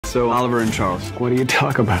So, Oliver and Charles, what do you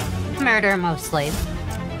talk about? Murder, mostly.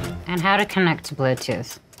 And how to connect to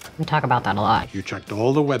Bluetooth. We talk about that a lot. You checked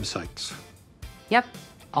all the websites. Yep,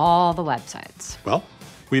 all the websites. Well,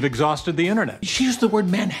 we've exhausted the internet. She used the word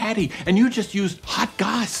Manhattan, and you just used hot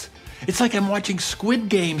goss. It's like I'm watching Squid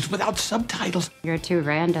Games without subtitles. You're two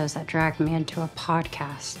randos that dragged me into a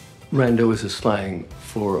podcast. Rando is a slang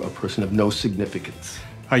for a person of no significance.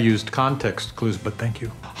 I used context clues, but thank you.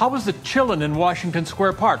 How was the chillin' in Washington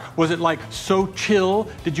Square Park? Was it like so chill?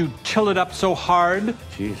 Did you chill it up so hard?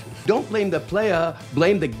 Jesus. Don't blame the player,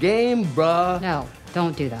 blame the game, bruh. No,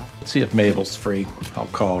 don't do that. Let's see if Mabel's free. I'll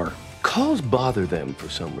call her. Calls bother them for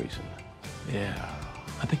some reason. Yeah,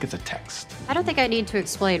 I think it's a text. I don't think I need to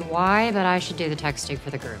explain why, but I should do the texting for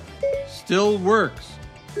the group. Still works.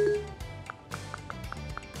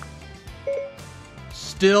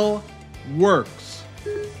 Still works.